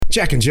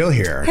Jack and Jill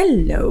here.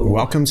 Hello.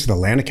 Welcome to the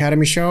Land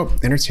Academy Show,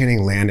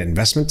 entertaining land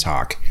investment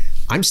talk.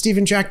 I'm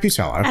Stephen Jack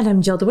Butella. And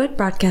I'm Jill DeWitt,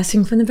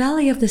 broadcasting from the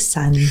Valley of the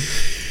Sun.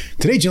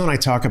 Today, Jill and I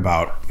talk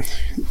about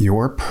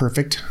your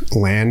perfect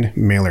land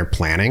mailer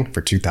planning for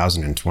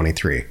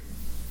 2023.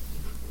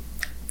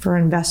 For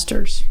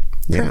investors.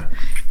 Yeah.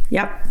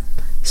 Yep.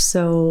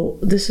 So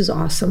this is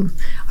awesome.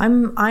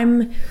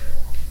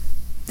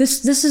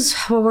 This is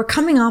what we're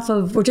coming off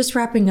of. We're just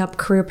wrapping up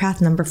career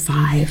path number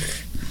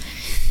 5.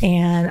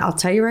 And I'll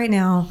tell you right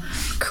now,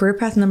 career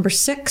path number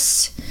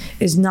 6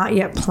 is not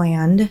yet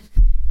planned.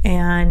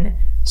 And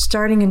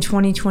starting in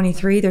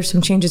 2023, there's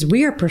some changes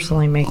we are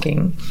personally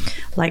making,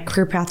 like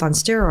career path on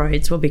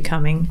steroids will be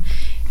coming.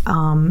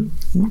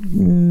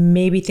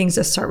 Maybe things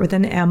that start with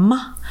an M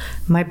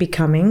might be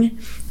coming,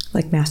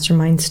 like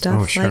mastermind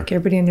stuff. Oh, sure. Like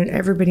everybody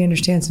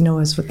understands and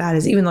knows what that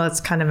is, even though it's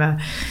kind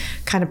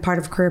of part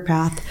of career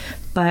path.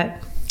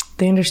 But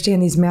they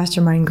understand these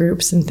mastermind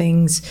groups and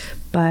things.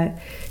 But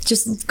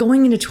just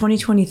going into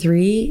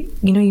 2023,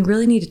 you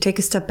really need to take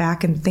a step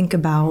back and think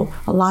about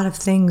a lot of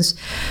things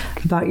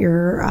about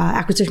your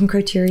acquisition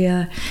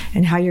criteria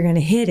and how you're going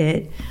to hit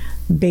it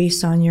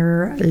based on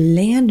your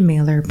land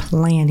mailer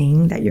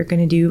planning that you're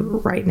going to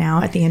do right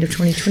now at the end of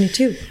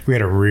 2022. We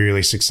had a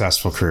really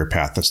successful career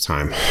path this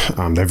time.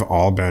 They've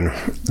all been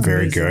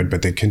very Amazing. good,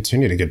 but they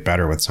continue to get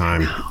better with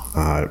time.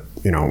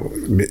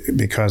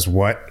 Because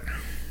what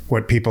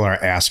people are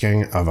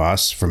asking of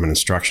us from an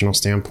instructional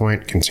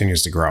standpoint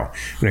continues to grow,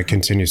 and it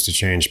continues to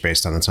change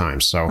based on the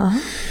times. So,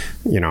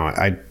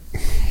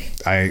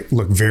 I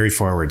look very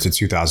forward to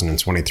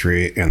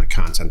 2023 and the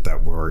content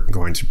that we're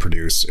going to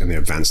produce and the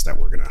events that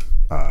we're going to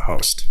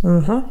host.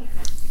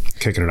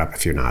 Kicking it up a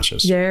few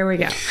notches. There we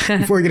go.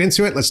 Before we get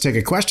into it, let's take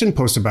a question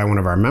posted by one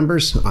of our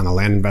members on the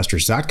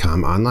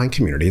landinvestors.com online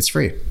community. It's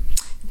free.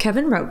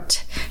 Kevin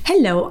wrote,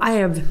 "Hello, I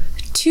have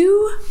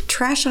 2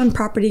 trash on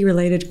property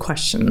related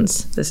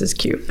questions." This is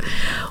cute.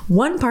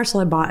 "One parcel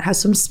I bought has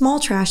some small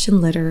trash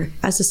and litter,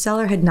 as the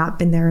seller had not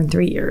been there in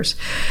 3 years.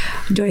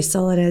 Do I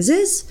sell it as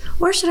is,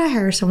 or should I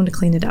hire someone to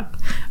clean it up?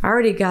 I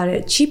already got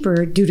it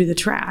cheaper due to the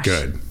trash."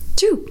 Good.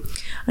 2,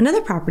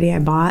 another property I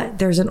bought,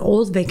 there's an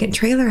old vacant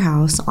trailer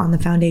house on the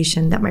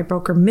foundation that my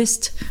broker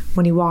missed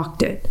when he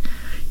walked it.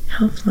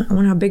 I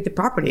wonder how big the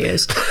property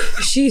is.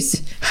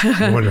 She's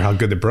I wonder how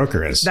good the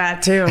broker is.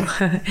 that too.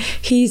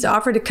 He's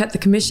offered to cut the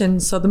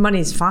commission, so the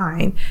money's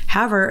fine.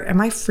 However,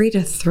 am I free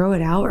to throw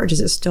it out, or does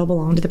it still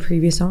belong to the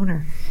previous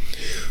owner?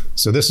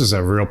 So this is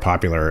a real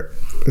popular.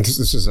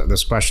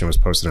 This question was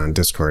posted on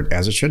Discord,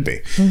 as it should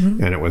be,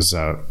 and it was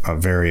a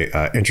very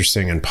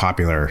interesting and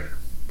popular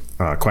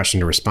question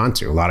to respond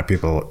to. A lot of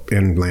people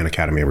in Land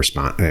Academy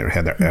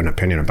had an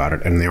opinion about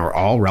it, and they were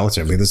all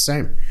relatively the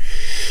same.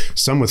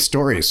 Some with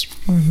stories.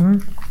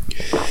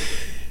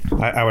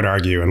 I would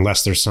argue,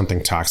 unless there's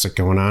something toxic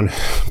going on,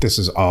 this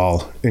is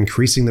all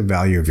increasing the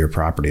value of your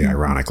property,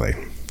 ironically.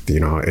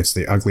 It's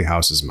the ugly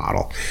houses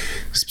model.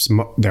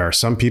 There are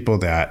some people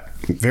that,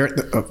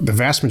 the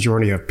vast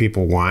majority of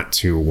people want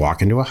to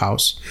walk into a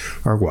house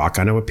or walk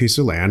onto a piece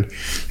of land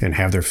and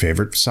have their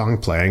favorite song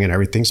playing and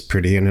everything's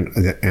pretty,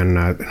 and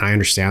I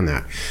understand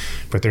that.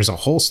 But there's a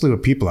whole slew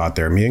of people out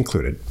there, me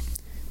included,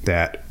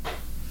 that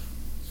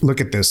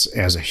look at this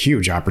as a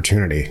huge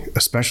opportunity,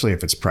 especially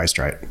if it's priced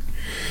right.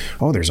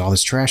 Oh, there's all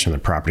this trash on the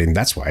property, and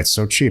that's why it's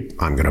so cheap.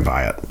 I'm going to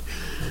buy it.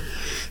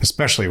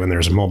 Especially when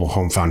there's a mobile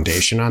home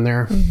foundation on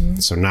there.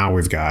 So now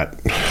we've got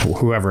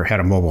whoever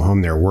had a mobile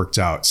home there worked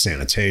out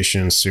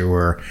sanitation,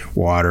 sewer,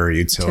 water,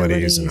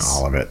 utilities, and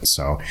all of it.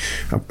 So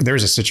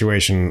there's a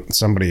situation,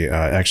 somebody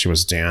actually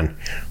was Dan,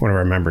 one of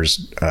our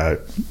members,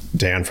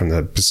 Dan from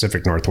the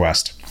Pacific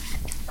Northwest,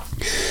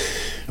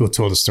 who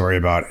told a story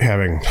about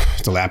having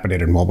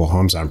dilapidated mobile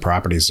homes on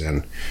properties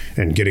and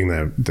getting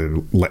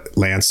the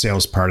land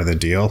sales part of the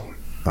deal.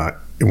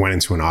 It went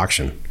into an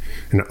auction,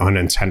 an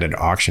unintended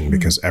auction,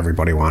 because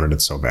everybody wanted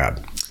it so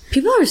bad.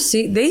 People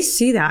they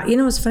see that.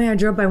 It's funny, I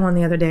drove by one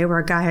the other day where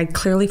a guy had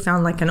clearly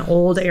found like an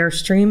old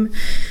Airstream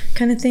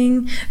kind of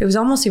thing. It was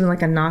almost even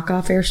like a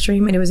knockoff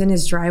Airstream, and it was in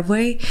his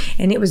driveway,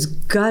 and it was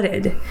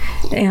gutted,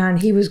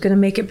 and he was going to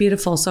make it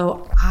beautiful.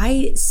 So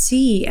I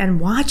see and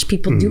watch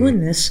people doing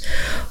this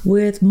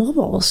with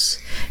mobiles,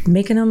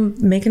 making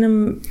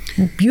them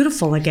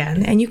beautiful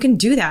again, and you can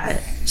do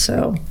that.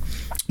 So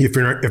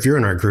if you're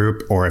in our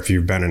group, or if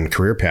you've been in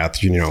Career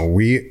Path,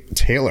 we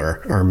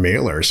tailor our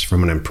mailers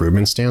from an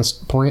improvement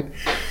standpoint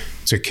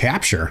to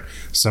capture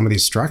some of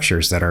these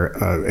structures that are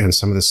and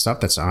some of the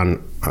stuff that's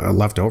on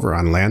left over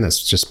on land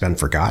that's just been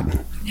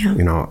forgotten.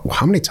 Yeah.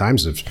 How many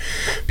times have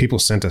people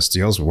sent us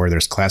deals where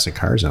there's classic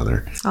cars on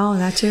there? Oh,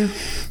 that too.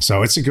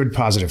 So it's a good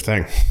positive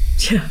thing.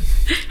 Yeah.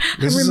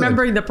 I'm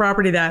remembering the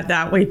property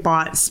that we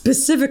bought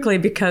specifically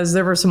because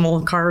there were some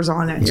old cars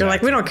on it. You're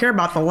like, we don't care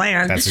about the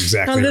land. That's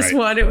exactly on this right.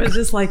 one, it was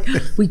just like,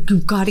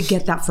 you've got to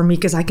get that for me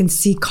because I can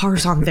see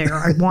cars on there.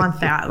 I want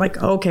that. Like,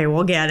 okay,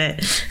 we'll get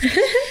it.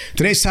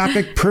 Today's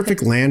topic,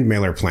 perfect land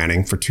mailer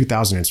planning for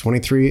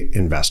 2023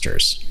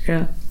 investors.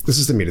 Yeah. This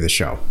is the meat of the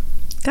show.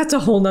 That's a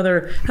whole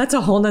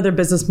nother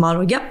business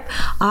model. Yep.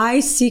 I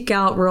seek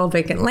out rural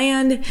vacant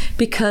land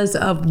because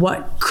of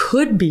what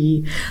could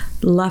be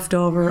left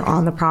over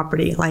on the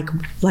property. Like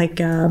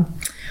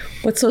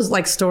what's those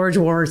like storage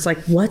wars? Like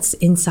what's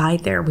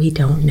inside there? We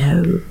don't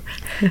know.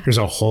 There's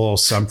a whole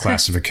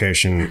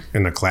subclassification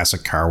in the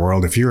classic car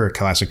world. If you're a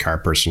classic car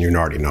person, you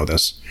already know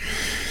this.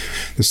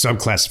 The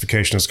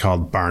subclassification is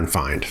called barn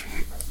find.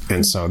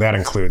 And so that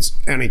includes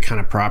any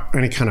kind of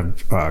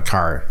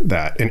car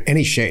that in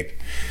any shape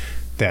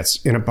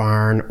that's in a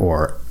barn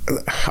or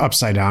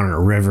upside down in a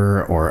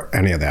river or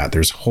any of that.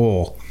 There's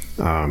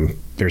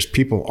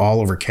people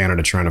all over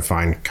Canada trying to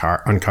find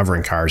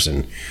uncovering cars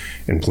in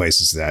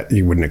places that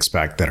you wouldn't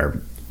expect, that are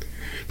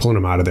pulling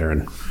them out of there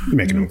and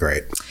making them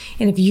great.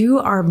 And if you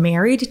are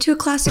married to a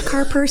classic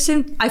car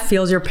person, I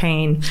feel your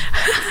pain.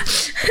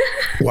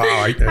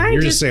 Wow,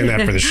 you're just saying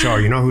that for the show.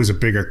 You know who's a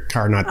bigger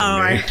car nut than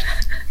me? Right.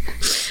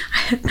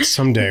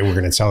 Someday we're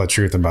going to tell the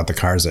truth about the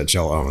cars that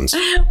Jill owns.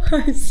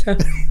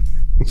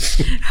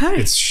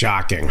 It's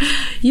shocking.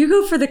 You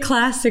go for the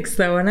classics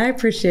though, and I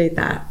appreciate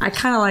that. I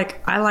kind of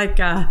like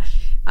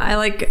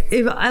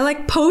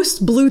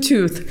post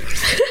Bluetooth.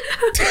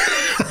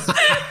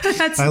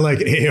 I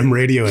like AM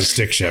radio and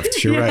stick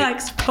shift. You're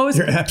right.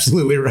 You're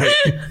absolutely right.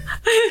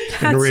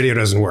 And the radio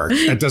doesn't work.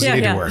 It doesn't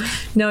need to work.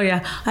 No,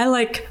 yeah. I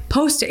like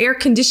post air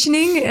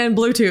conditioning and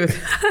Bluetooth.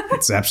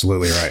 It's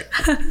absolutely right.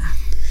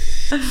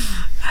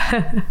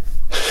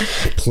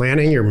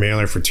 Planning your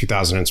mailer for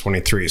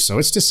 2023. So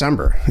it's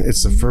December.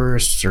 It's the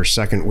first or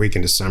second week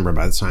in December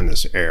by the time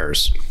this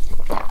airs.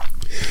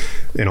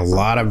 And a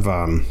lot of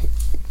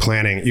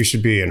planning, you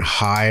should be in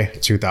high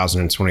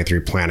 2023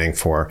 planning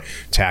for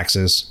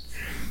taxes,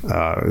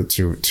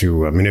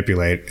 to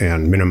manipulate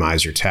and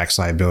minimize your tax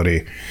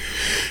liability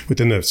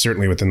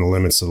certainly within the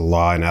limits of the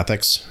law and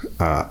ethics.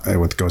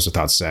 It goes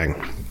without saying.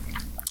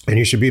 And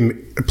you should be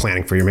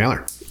planning for your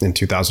mailer in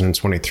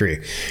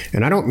 2023.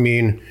 And I don't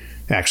mean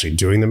actually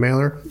doing the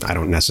mailer. I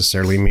don't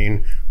necessarily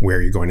mean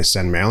where you're going to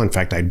send mail. In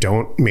fact, I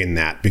don't mean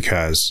that,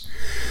 because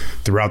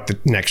throughout the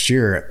next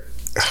year,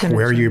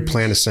 where you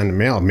plan to send a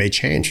mail may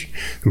change.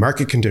 The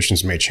market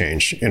conditions may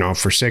change.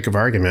 For sake of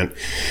argument,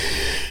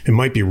 it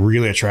might be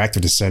really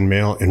attractive to send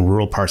mail in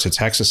rural parts of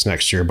Texas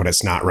next year, but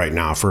it's not right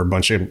now for a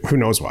bunch of who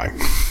knows why.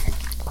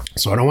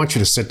 So I don't want you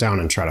to sit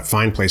down and try to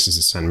find places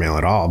to send mail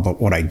at all.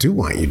 But what I do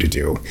want you to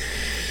do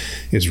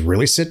is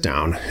really sit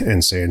down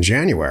and say, in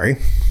January,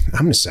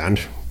 I'm going to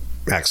send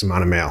X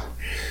amount of mail.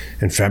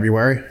 In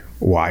February,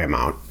 Y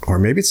amount. Or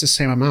maybe it's the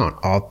same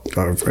amount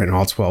in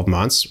all 12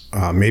 months.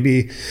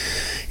 Maybe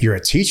you're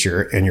a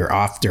teacher and you're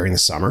off during the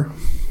summer,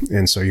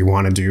 and so you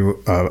want to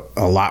do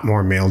a lot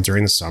more mail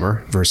during the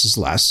summer versus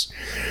less.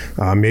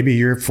 Maybe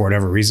you're, for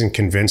whatever reason,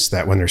 convinced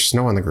that when there's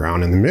snow on the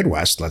ground in the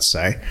Midwest, let's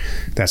say,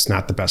 that's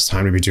not the best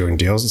time to be doing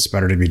deals. It's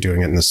better to be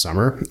doing it in the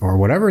summer, or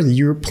whatever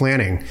your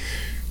planning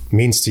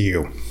means to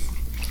you.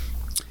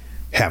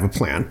 Have a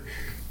plan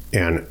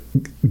and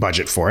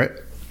budget for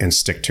it and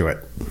stick to it.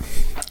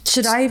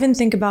 Should I even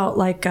think about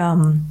like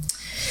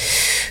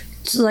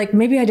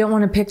maybe I don't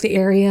want to pick the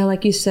area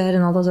like you said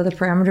and all those other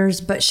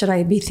parameters, but should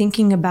I be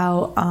thinking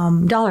about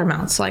dollar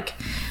amounts? Like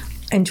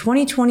in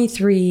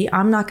 2023,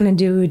 I'm not going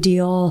to do a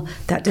deal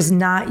that does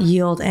not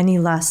yield any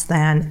less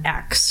than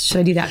X. Should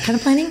I do that kind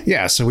of planning?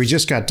 Yeah. So we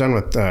just got done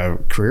with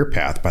Career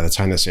Path by the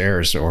time this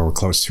airs, or we're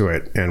close to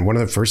it. And one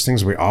of the first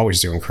things we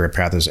always do in Career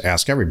Path is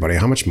ask everybody,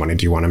 how much money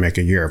do you want to make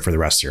a year for the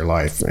rest of your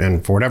life?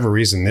 And for whatever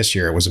reason, this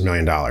year it was $1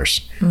 million.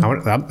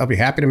 Mm-hmm. I'll be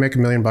happy to make $1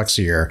 million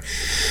a year.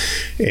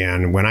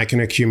 And when I can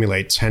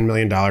accumulate $10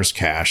 million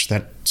cash,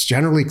 that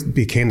generally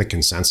became the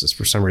consensus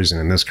for some reason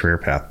in this Career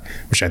Path,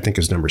 which I think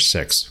is number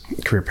 6,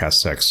 Career Path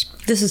 6.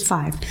 This is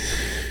 5.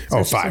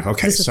 So 5.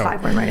 Okay. This is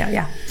 5 right now.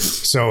 Yeah.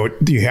 So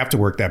you have to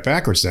work that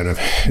backwards then.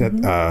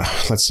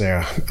 Let's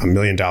say $1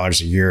 million a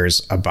year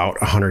is about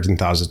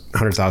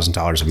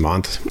 $100,000 a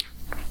month.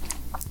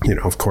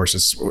 Of course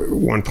it's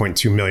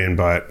 1.2 million,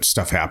 but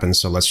stuff happens.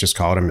 So let's just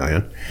call it $1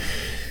 million.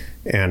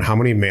 And how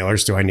many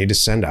mailers do I need to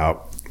send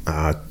out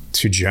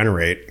to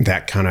generate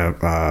that kind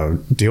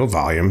of deal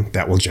volume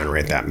that will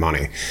generate that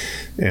money?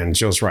 And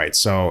Jill's right.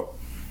 So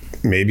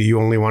maybe you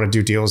only want to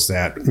do deals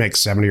that make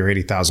 $70,000 or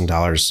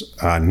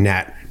 $80,000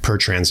 net per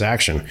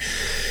transaction.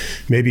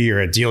 Maybe you're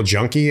a deal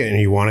junkie and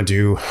you want to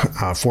do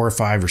 4 or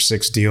 5 or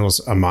 6 deals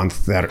a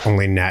month that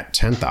only net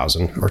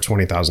 $10,000 or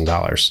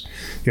 $20,000.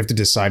 You have to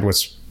decide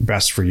what's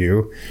best for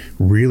you.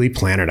 Really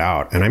plan it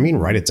out, and I mean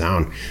write it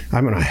down.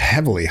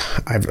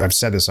 I've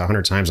said this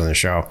 100 times on the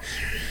show.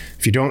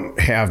 If you don't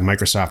have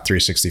Microsoft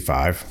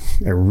 365,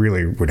 I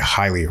really would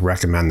highly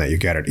recommend that you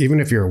get it, even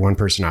if you're a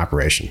one-person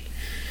operation.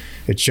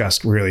 It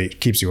just really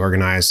keeps you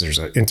organized. There's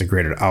an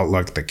integrated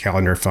Outlook, the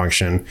calendar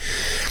function,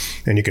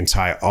 and you can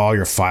tie all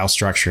your file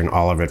structure and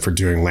all of it for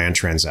doing land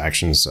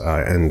transactions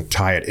and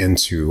tie it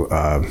into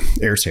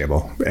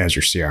Airtable as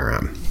your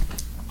CRM.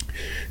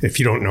 If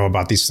you don't know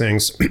about these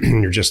things,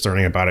 you're just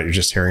learning about it, you're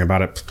just hearing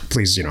about it,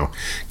 please,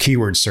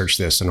 keyword search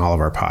this in all of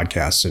our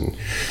podcasts,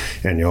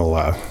 and you'll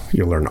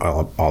learn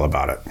all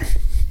about it.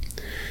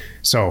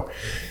 So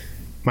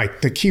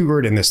The key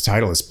word in this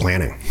title is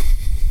planning.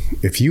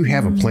 If you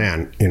have a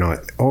plan,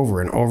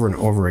 over and over and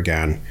over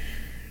again,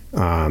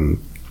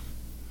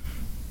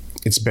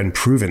 it's been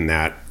proven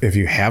that if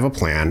you have a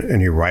plan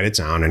and you write it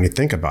down and you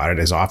think about it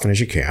as often as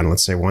you can,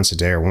 let's say once a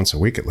day or once a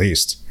week at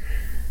least,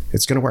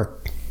 it's going to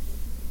work.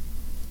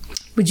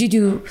 Would you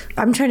do,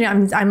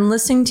 I'm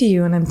listening to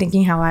you and I'm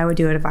thinking how I would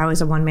do it if I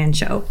was a one-man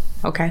show.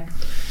 Okay.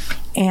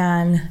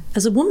 And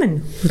as a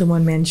woman with a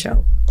one-man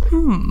show,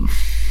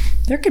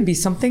 there could be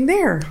something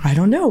there. I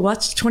don't know.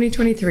 Watch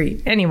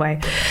 2023. Anyway,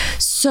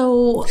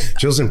 so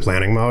Jill's in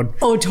planning mode.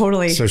 Oh,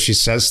 totally. So she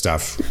says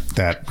stuff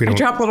that I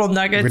drop little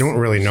nuggets. We don't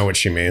really know what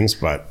she means,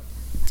 but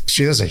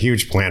she has a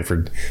huge plan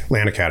for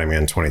Land Academy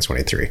in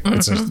 2023.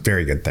 It's a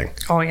very good thing.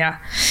 Oh yeah.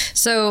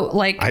 So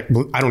like, I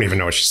don't even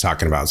know what she's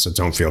talking about, so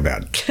don't feel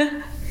bad.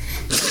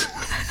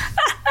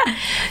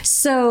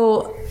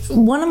 So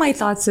one of my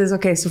thoughts is,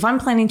 okay, so if I'm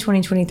planning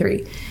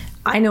 2023,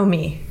 I know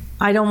me.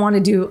 I want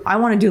to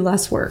do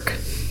less work.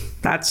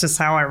 That's just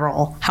how I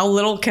roll. How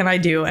little can I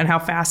do and how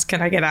fast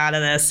can I get out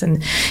of this?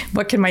 And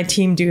what can my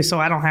team do so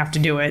I don't have to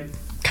do it,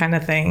 kind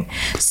of thing.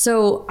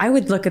 So I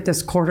would look at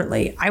this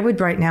quarterly. I would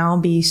right now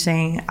be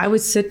saying, I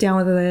would sit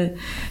down with a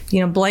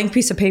blank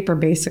piece of paper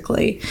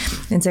basically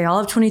and say all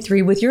of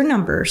 23 with your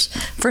numbers.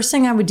 First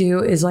thing I would do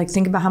is like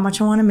think about how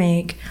much I want to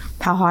make,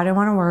 how hard I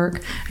want to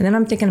work. And then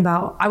I'm thinking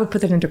about, I would put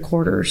that into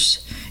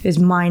quarters is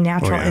my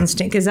natural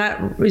instinct. Do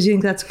you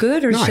think that's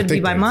good or should it be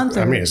by month?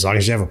 I mean, as long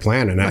as you have a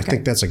plan, and I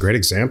think that's a great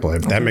example.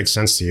 If that makes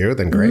sense to you,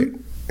 then great.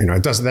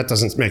 That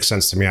doesn't make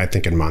sense to me. I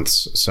think in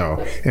months.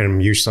 So,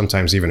 and you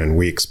sometimes even in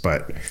weeks,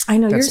 but I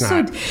know that's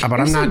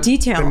you're so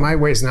detailed. My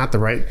way is not the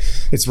right.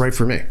 It's right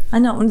for me. I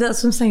know.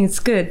 That's what I'm saying. It's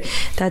good.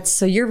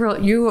 So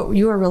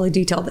you are really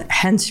detailed.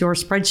 Hence your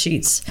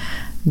spreadsheets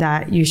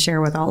that you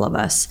share with all of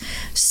us.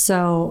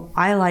 So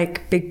I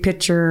like big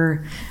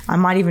picture. I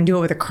might even do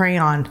it with a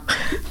crayon.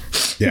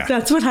 Yeah.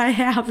 That's what I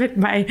have at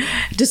my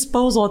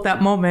disposal at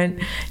that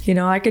moment.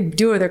 I could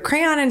do it with a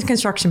crayon and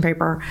construction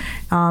paper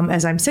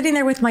as I'm sitting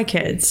there with my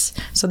kids.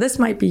 So this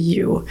might be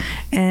you.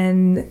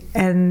 And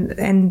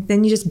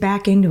then you just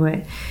back into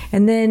it.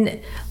 And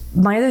then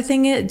my other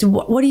thing is, I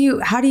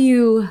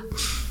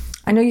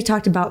know you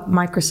talked about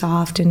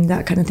Microsoft and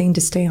that kind of thing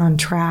to stay on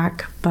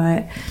track,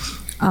 but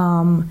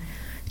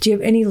do you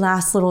have any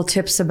last little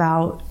tips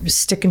about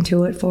sticking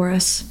to it for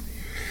us?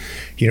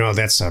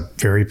 That's a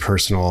very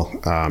personal,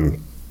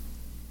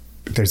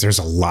 there's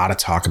a lot of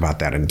talk about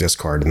that in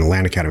Discord, in the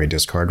Land Academy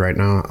Discord right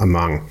now,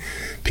 among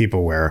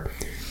people where,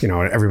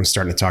 everyone's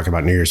starting to talk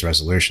about New Year's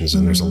resolutions,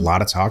 and there's a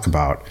lot of talk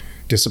about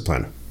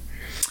discipline.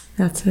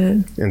 That's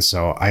it. And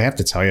so I have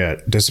to tell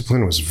you,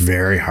 discipline was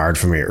very hard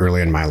for me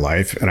early in my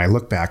life. And I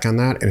look back on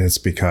that, and it's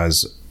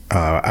because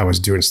I was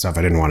doing stuff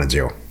I didn't want to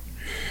do.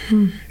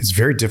 It's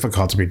very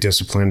difficult to be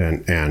disciplined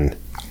and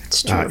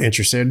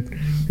interested.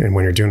 And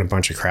when you're doing a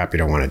bunch of crap you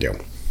don't want to do.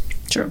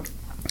 True.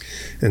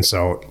 And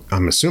so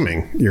I'm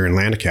assuming you're in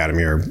Land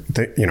Academy or,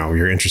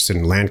 you're interested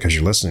in land because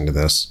you're listening to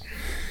this.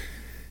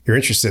 You're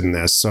interested in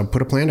this, so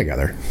put a plan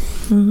together.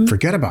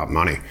 Forget about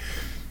money.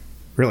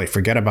 Really,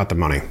 forget about the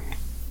money.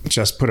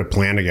 Just put a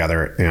plan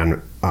together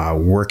and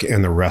work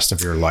in the rest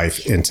of your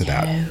life into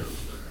that.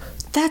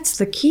 That's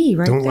the key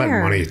right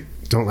there.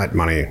 Don't let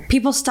money.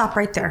 People stop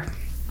right there.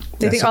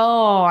 They think,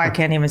 I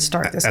can't even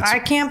start this. I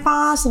can't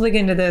possibly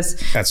get into this.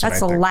 That's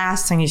the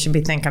last thing you should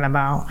be thinking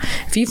about.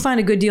 If you find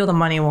a good deal, the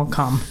money will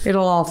come.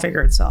 It'll all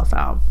figure itself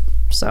out.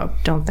 So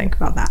don't think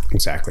about that.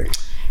 Exactly.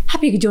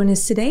 Happy you could join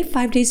us today.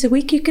 5 days a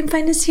week, you can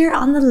find us here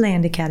on the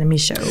Land Academy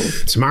Show.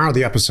 Tomorrow,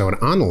 the episode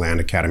on the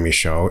Land Academy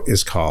Show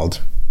is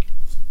called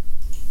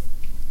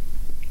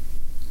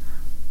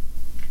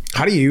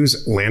How to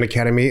Use Land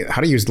Academy,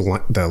 How to Use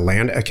the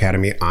Land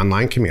Academy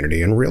online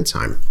community in real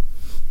time.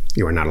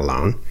 You are not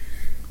alone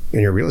in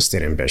your real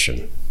estate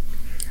ambition.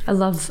 I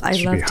love how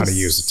to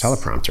use a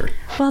teleprompter.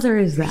 Well, there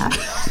is that.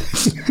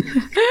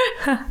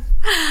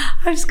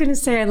 I was going to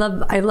say, I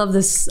love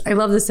this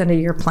end of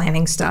year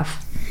planning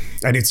stuff.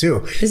 I do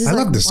too. This is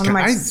love this. One of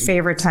my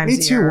favorite times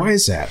of year. Me too. Why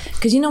is that?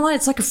 Because you know what?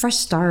 It's like a fresh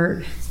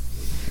start.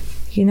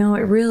 It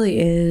really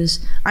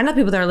is. I know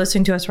people that are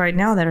listening to us right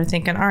now that are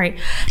thinking, all right,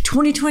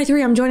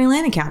 2023, I'm joining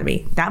Land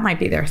Academy. That might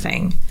be their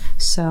thing.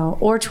 So,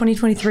 or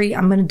 2023,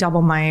 I'm going to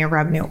double my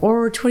revenue.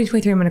 Or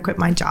 2023, I'm going to quit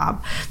my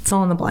job.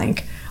 Fill in the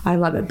blank. I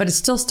love it. But it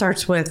still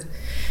starts with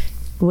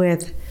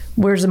where's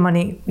the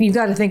money? You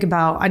got to think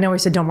about, I know we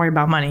said don't worry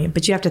about money,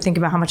 but you have to think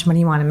about how much money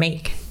you want to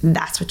make.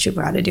 That's what you've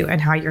got to do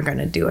and how you're going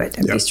to do it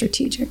and be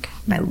strategic.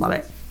 And I love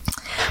it.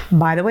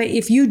 By the way,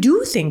 if you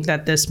do think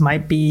that this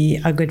might be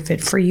a good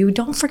fit for you,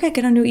 don't forget,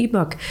 get a new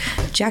ebook.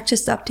 Jack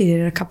just updated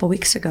it a couple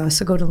weeks ago.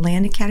 So go to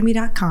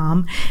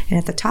landacademy.com, and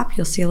at the top,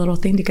 you'll see a little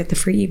thing to get the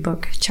free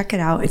ebook. Check it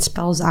out. It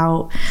spells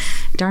out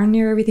darn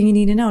near everything you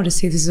need to know to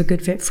see if this is a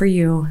good fit for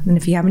you. And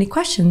if you have any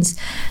questions,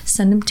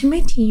 send them to my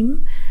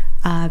team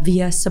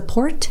via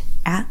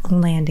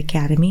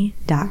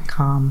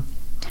support@landacademy.com.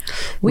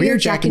 We are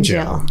Jack and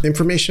Jill.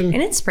 Information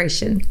and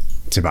inspiration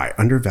to buy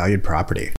undervalued property.